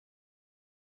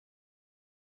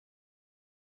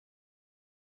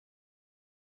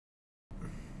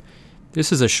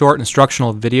This is a short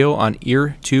instructional video on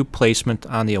ear tube placement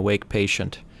on the awake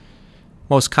patient.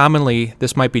 Most commonly,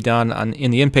 this might be done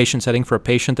in the inpatient setting for a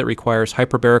patient that requires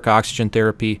hyperbaric oxygen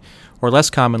therapy, or less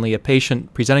commonly, a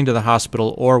patient presenting to the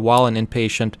hospital or while an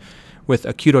inpatient with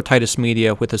acute otitis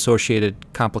media with associated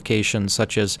complications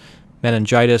such as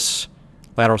meningitis,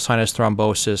 lateral sinus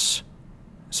thrombosis,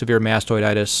 severe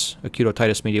mastoiditis, acute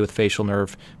otitis media with facial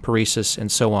nerve, paresis, and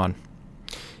so on.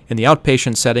 In the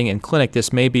outpatient setting in clinic,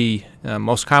 this may be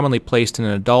most commonly placed in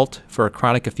an adult for a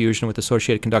chronic effusion with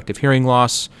associated conductive hearing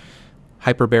loss,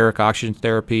 hyperbaric oxygen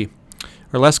therapy,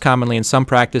 or less commonly in some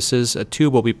practices, a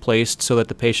tube will be placed so that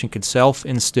the patient can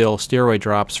self-instill steroid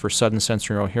drops for sudden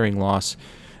sensorineural hearing loss,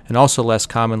 and also less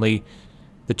commonly,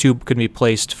 the tube could be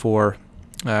placed for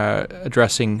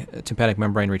addressing tympanic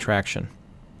membrane retraction.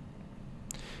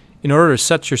 In order to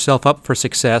set yourself up for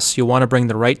success, you'll want to bring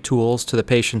the right tools to the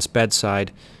patient's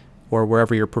bedside or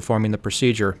wherever you're performing the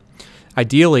procedure.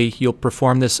 Ideally, you'll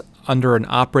perform this under an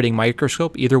operating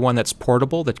microscope, either one that's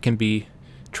portable that can be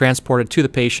transported to the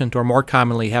patient, or more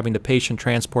commonly having the patient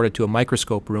transported to a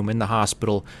microscope room in the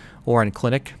hospital or in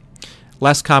clinic.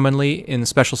 Less commonly, in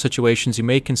special situations, you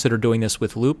may consider doing this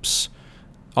with loops,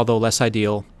 although less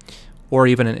ideal, or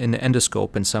even an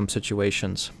endoscope in some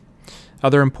situations.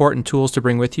 Other important tools to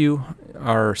bring with you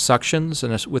are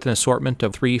suctions with an assortment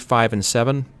of 3, 5, and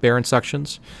 7 Barron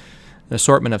suctions, an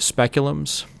assortment of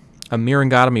speculums, a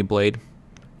myringotomy blade,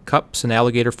 cups and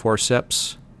alligator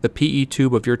forceps, the PE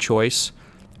tube of your choice,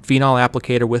 phenol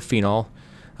applicator with phenol,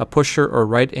 a pusher or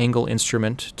right angle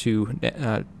instrument to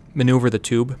maneuver the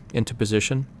tube into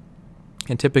position,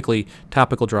 and typically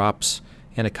topical drops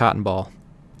and a cotton ball.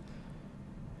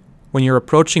 When you're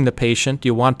approaching the patient,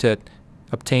 you want to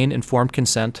obtain informed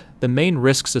consent. The main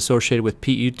risks associated with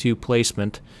PE tube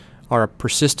placement are a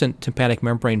persistent tympanic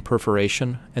membrane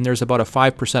perforation, and there's about a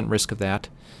 5% risk of that,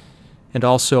 and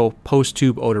also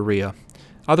post-tube otorrhea.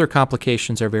 Other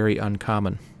complications are very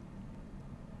uncommon.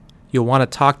 You'll want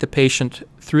to talk the patient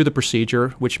through the procedure,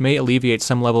 which may alleviate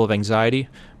some level of anxiety.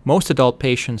 Most adult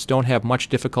patients don't have much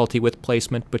difficulty with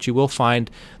placement, but you will find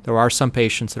there are some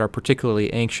patients that are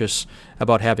particularly anxious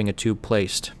about having a tube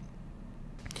placed.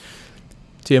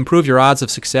 To improve your odds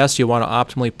of success, you want to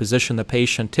optimally position the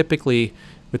patient, typically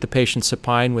with the patient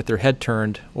supine with their head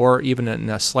turned, or even in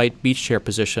a slight beach chair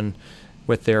position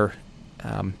with their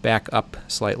back up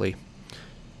slightly.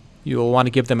 You'll want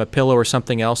to give them a pillow or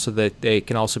something else so that they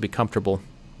can also be comfortable.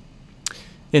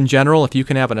 In general, if you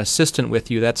can have an assistant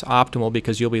with you, that's optimal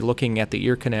because you'll be looking at the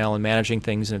ear canal and managing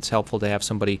things, and it's helpful to have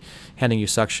somebody handing you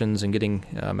suctions and getting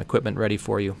equipment ready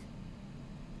for you.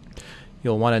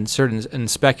 You'll want to insert in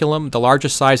speculum the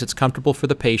largest size that's comfortable for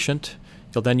the patient.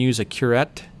 You'll then use a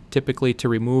curette, typically to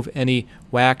remove any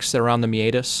wax around the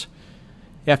meatus.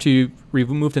 After you've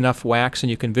removed enough wax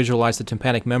and you can visualize the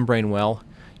tympanic membrane well,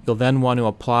 you'll then want to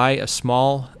apply a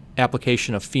small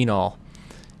application of phenol.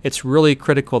 It's really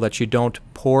critical that you don't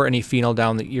pour any phenol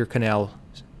down the ear canal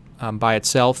by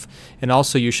itself, and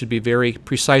also you should be very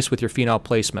precise with your phenol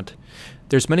placement.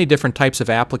 There's many different types of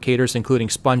applicators, including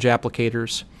sponge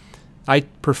applicators. I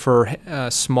prefer a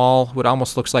small, what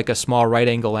almost looks like a small right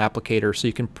angle applicator, so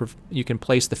you can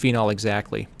place the phenol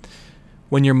exactly.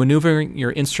 When you're maneuvering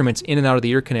your instruments in and out of the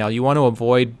ear canal, you want to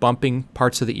avoid bumping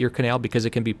parts of the ear canal because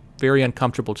it can be very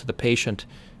uncomfortable to the patient,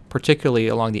 particularly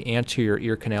along the anterior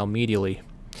ear canal medially.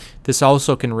 This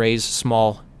also can raise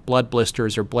small blood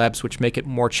blisters or blebs, which make it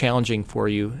more challenging for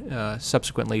you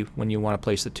subsequently when you want to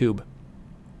place the tube.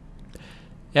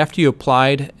 After you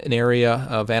applied an area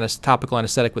of topical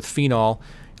anesthetic with phenol,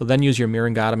 you'll then use your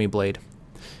myringotomy blade.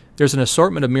 There's an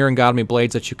assortment of myringotomy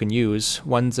blades that you can use,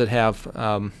 ones that have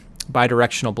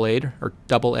bidirectional blade or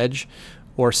double edge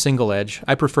or single edge.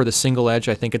 I prefer the single edge.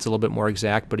 I think it's a little bit more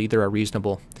exact, but either are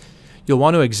reasonable. You'll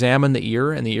want to examine the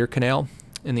ear and the ear canal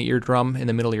and the eardrum in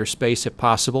the middle ear space if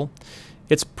possible.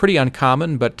 It's pretty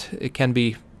uncommon, but it can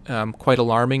be quite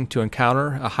alarming to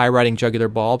encounter a high-riding jugular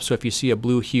bulb. So if you see a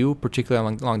blue hue,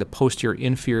 particularly along the posterior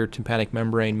inferior tympanic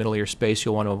membrane middle ear space,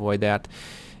 you'll want to avoid that.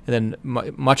 And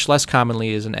then much less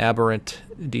commonly is an aberrant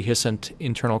dehiscent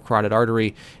internal carotid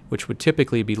artery, which would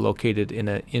typically be located in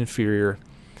an inferior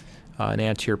and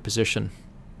anterior position.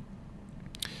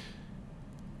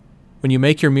 When you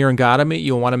make your myringotomy,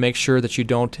 you'll want to make sure that you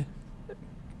don't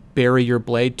bury your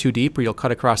blade too deep, or you'll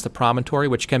cut across the promontory,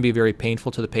 which can be very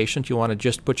painful to the patient. You want to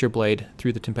just put your blade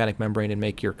through the tympanic membrane and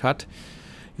make your cut.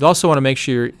 You'll also want to make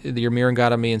sure that your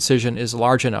myringotomy incision is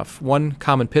large enough. One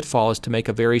common pitfall is to make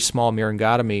a very small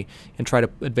myringotomy and try to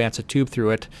advance a tube through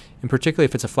it, and particularly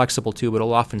if it's a flexible tube,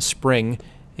 it'll often spring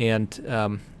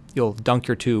and you'll dunk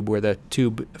your tube where the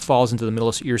tube falls into the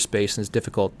middle ear space and is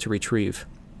difficult to retrieve.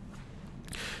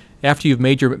 After you've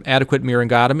made your adequate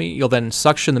myringotomy, you'll then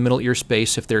suction the middle ear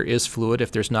space if there is fluid.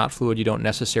 If there's not fluid, you don't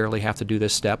necessarily have to do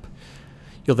this step.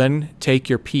 You'll then take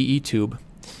your PE tube.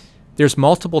 There's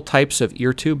multiple types of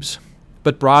ear tubes,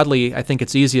 but broadly, I think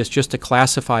it's easiest just to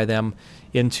classify them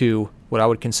into what I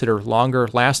would consider longer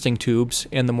lasting tubes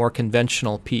and the more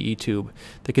conventional PE tube.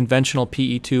 The conventional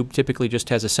PE tube typically just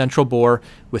has a central bore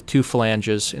with 2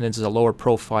 phalanges, and it's a lower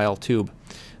profile tube.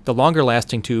 The longer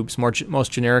lasting tubes,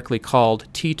 most generically called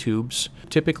T-tubes,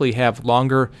 typically have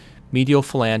longer medial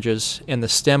phalanges, and the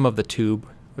stem of the tube,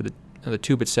 or the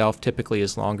tube itself, typically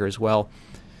is longer as well.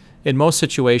 In most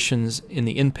situations, in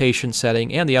the inpatient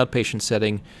setting and the outpatient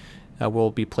setting, we'll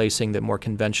be placing the more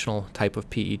conventional type of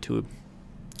PE tube.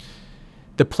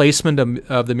 The placement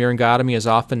of the myringotomy is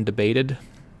often debated.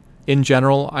 In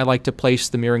general, I like to place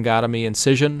the myringotomy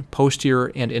incision,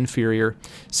 posterior and inferior,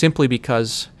 simply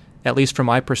because, at least from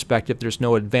my perspective, there's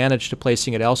no advantage to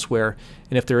placing it elsewhere,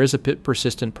 and if there is a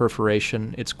persistent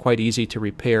perforation, it's quite easy to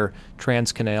repair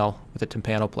transcanal with a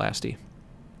tympanoplasty.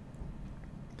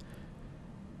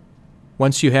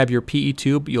 Once you have your PE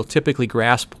tube, you'll typically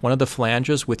grasp one of the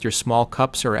phalanges with your small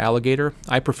cups or alligator.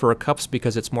 I prefer cups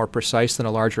because it's more precise than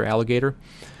a larger alligator.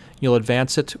 You'll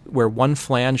advance it where one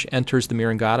flange enters the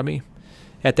myringotomy.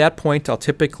 At that point, I'll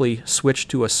typically switch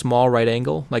to a small right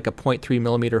angle, like a 0.3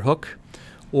 millimeter hook,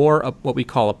 or what we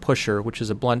call a pusher, which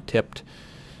is a blunt-tipped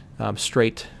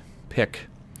straight pick.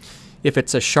 If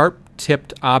it's a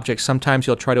sharp-tipped object, sometimes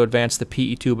you'll try to advance the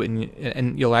PE tube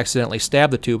and you'll accidentally stab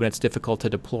the tube, and it's difficult to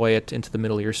deploy it into the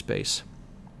middle ear space.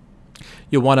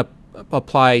 You'll want to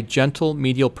apply gentle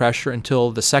medial pressure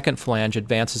until the second flange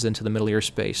advances into the middle ear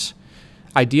space.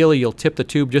 Ideally, you'll tip the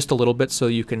tube just a little bit so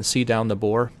you can see down the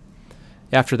bore.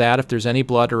 After that, if there's any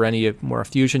blood or any more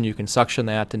effusion, you can suction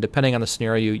that, and depending on the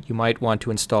scenario, you might want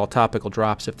to install topical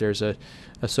drops if there's a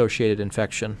associated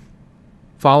infection.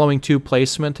 Following tube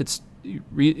placement,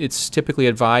 it's typically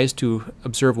advised to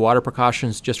observe water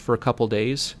precautions just for a couple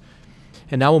days.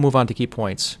 And now we'll move on to key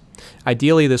points.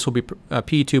 Ideally, this will be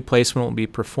PE tube placement will be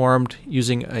performed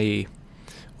using a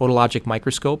otologic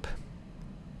microscope.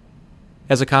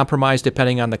 As a compromise,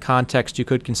 depending on the context, you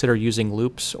could consider using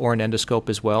loupes or an endoscope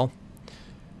as well.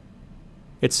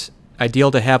 It's ideal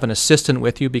to have an assistant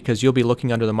with you because you'll be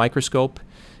looking under the microscope,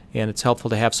 and it's helpful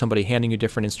to have somebody handing you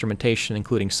different instrumentation,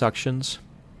 including suctions.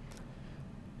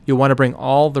 You'll want to bring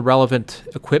all the relevant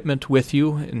equipment with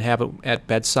you and have it at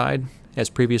bedside,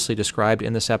 as previously described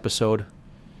in this episode.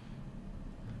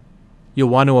 You'll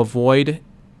want to avoid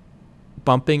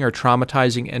bumping or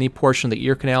traumatizing any portion of the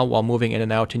ear canal while moving in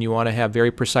and out, and you want to have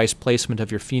very precise placement of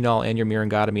your phenol and your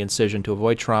myringotomy incision to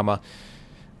avoid trauma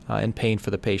and pain for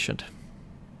the patient.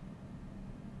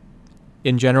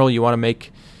 In general, you want to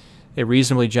make a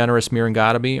reasonably generous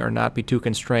myringotomy or not be too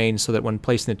constrained so that when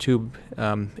placing the tube,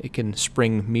 it can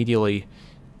spring medially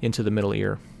into the middle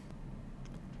ear.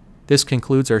 This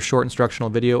concludes our short instructional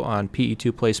video on PE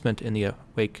tube placement in the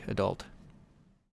awake adult.